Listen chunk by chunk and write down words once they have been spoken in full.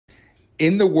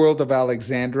In the world of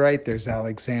Alexandrite, there's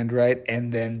Alexandrite,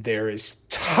 and then there is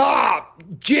top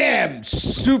gem,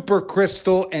 super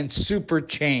crystal, and super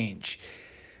change.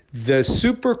 The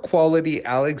super quality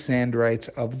Alexandrites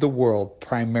of the world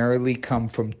primarily come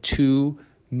from two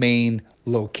main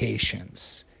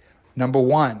locations. Number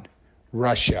one,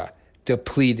 Russia,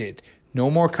 depleted.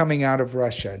 No more coming out of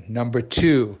Russia. Number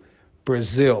two,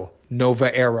 Brazil,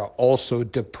 Nova Era, also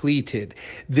depleted.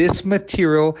 This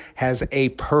material has a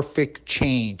perfect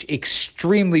change,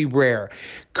 extremely rare.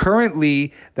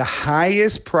 Currently, the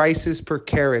highest prices per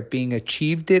carat being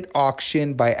achieved at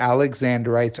auction by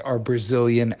Alexandrites are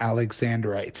Brazilian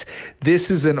Alexandrites.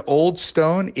 This is an old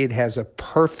stone. It has a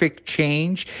perfect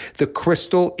change. The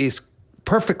crystal is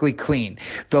perfectly clean.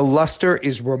 The luster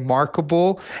is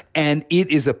remarkable, and it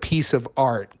is a piece of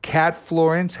art. Kat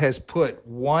Florence has put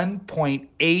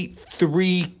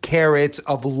 1.83 carats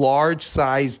of large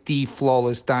size D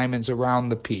flawless diamonds around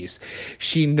the piece.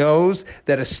 She knows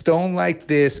that a stone like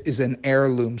this is an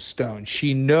heirloom stone.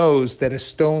 She knows that a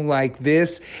stone like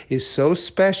this is so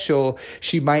special,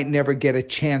 she might never get a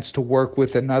chance to work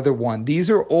with another one.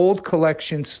 These are old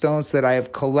collection stones that I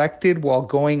have collected while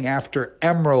going after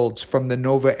emeralds from the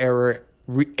Nova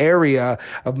area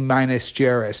of Minas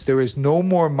Gerais. There is no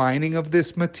more mining of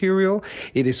this material.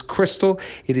 It is crystal,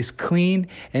 it is clean,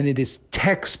 and it is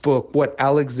textbook what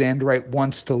Alexandrite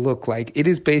wants to look like. It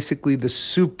is basically the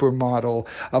supermodel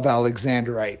of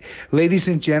Alexandrite. Ladies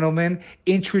and gentlemen,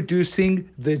 introducing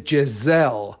the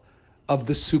Giselle of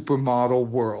the supermodel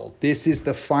world. This is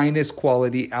the finest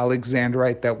quality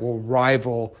Alexandrite that will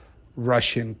rival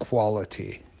Russian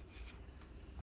quality.